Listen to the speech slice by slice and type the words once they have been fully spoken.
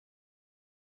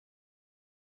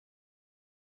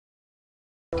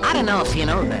I don't know if you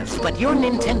know this, but your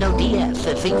Nintendo DS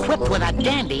is equipped with a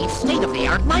dandy,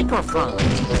 state-of-the-art microphone.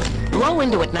 Blow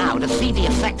into it now to see the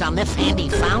effect on this handy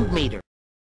sound meter.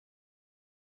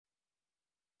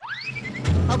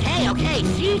 Okay,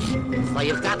 sheesh. So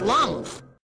you've got lungs.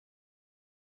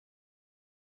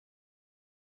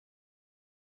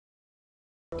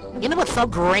 You know what's so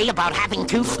great about having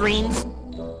two screens?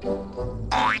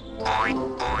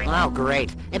 Oh,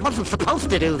 great. It wasn't supposed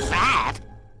to do that.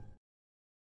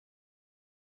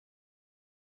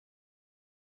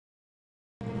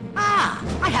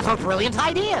 I have a brilliant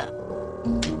idea.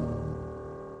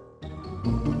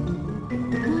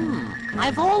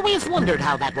 I've always wondered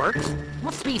how that works.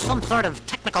 Must be some sort of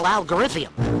technical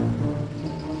algorithm.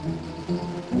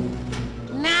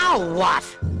 Now what?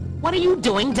 What are you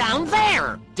doing down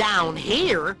there? Down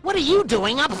here? What are you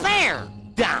doing up there?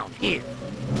 Down here.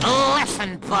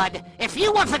 Listen, bud. If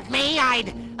you wasn't me,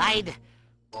 I'd...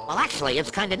 Well, actually,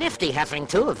 it's kinda nifty having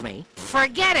two of me.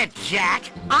 Forget it, Jack.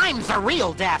 I'm the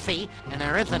real Daffy, and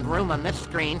there isn't room on this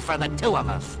screen for the two of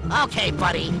us. Okay,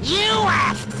 buddy, you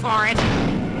asked for it!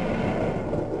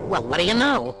 Well, what do you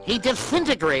know? He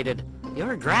disintegrated.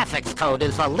 Your graphics code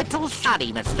is a little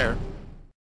shoddy, mister.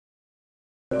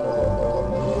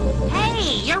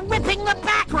 Hey, you're ripping the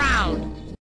background!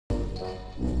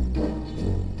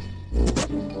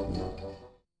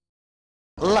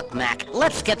 Look, Mac,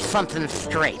 let's get something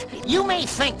straight. You may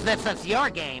think this is your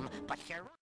game, but you're...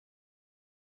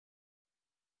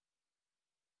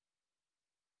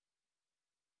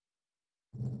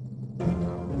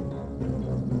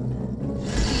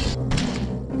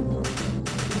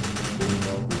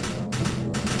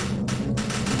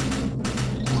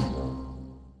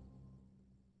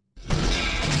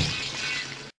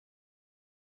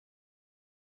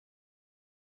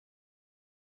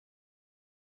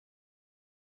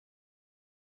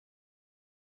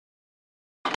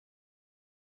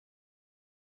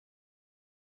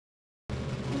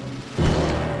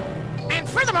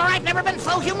 Furthermore, I've never been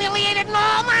so humiliated in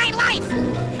all my life!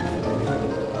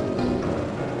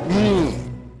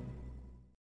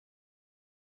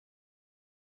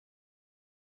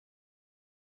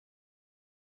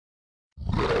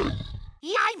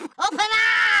 Yipe! Open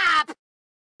up!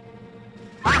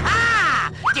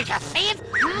 Aha! Did you see it?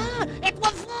 It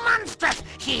was monstrous!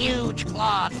 Huge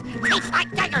claws, teeth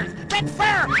like daggers, red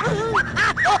fur!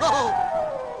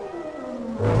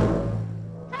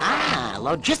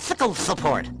 Logistical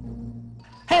support.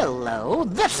 Hello,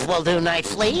 this will do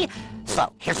nicely.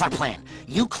 So, here's our plan.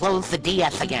 You close the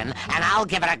DS again, and I'll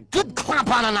give it a good clomp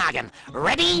on the noggin.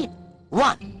 Ready?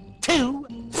 1,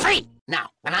 2, 3.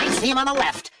 Now, when I see him on the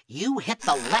left, you hit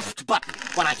the left button.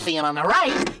 When I see him on the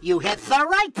right, you hit the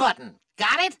right button.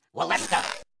 Got it? Well, let's go.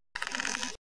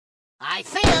 I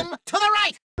see him to the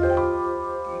right.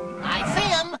 I see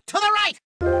him to the right.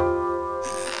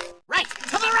 Right,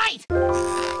 to the right.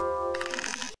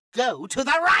 Go to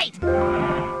the right!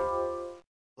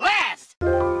 Left!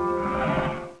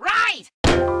 Right!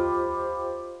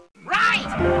 Right!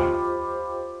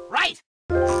 Right!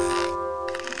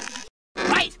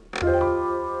 Right!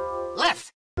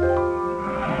 Left!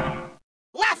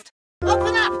 Left!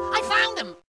 Open up! I found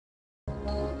him!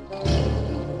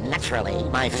 Naturally,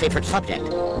 my favorite subject.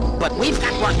 But we've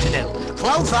got work to do.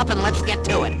 Close up and let's get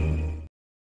to it.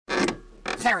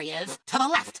 There he is. To the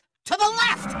left! To the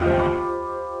left!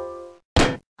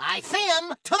 I see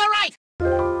him to the right!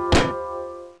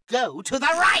 Go to the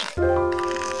right!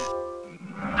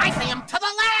 I see him to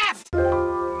the left!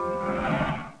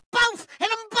 Both! Hit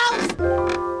them both!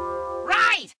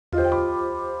 Right!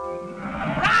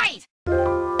 Right!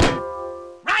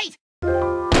 Right!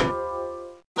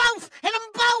 Both! Hit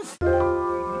them both!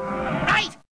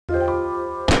 Right!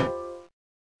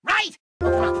 Right!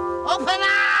 Open up! Open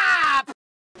up!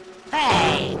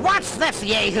 Hey, what's this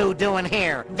yahoo doing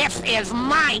here? This is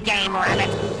my game, Rabbit!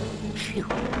 Phew,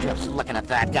 just looking at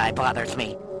that guy bothers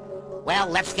me. Well,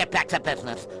 let's get back to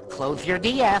business. Close your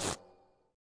DS.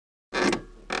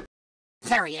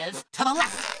 There he is, to the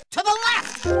left! To the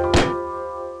left!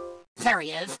 There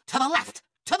he is, to the left!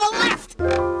 To the left!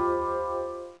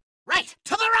 Right,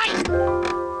 to the right!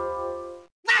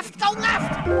 Left, go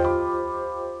left!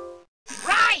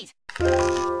 Right!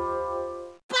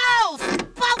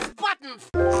 Both buttons!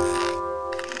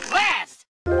 Left!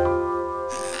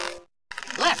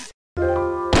 Left!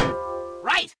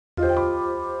 Right!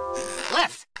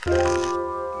 Left!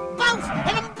 Both!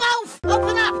 Hit them both!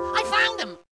 Open up! I found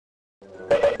him!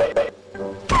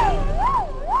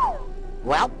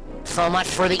 Well, so much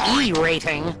for the E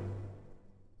rating.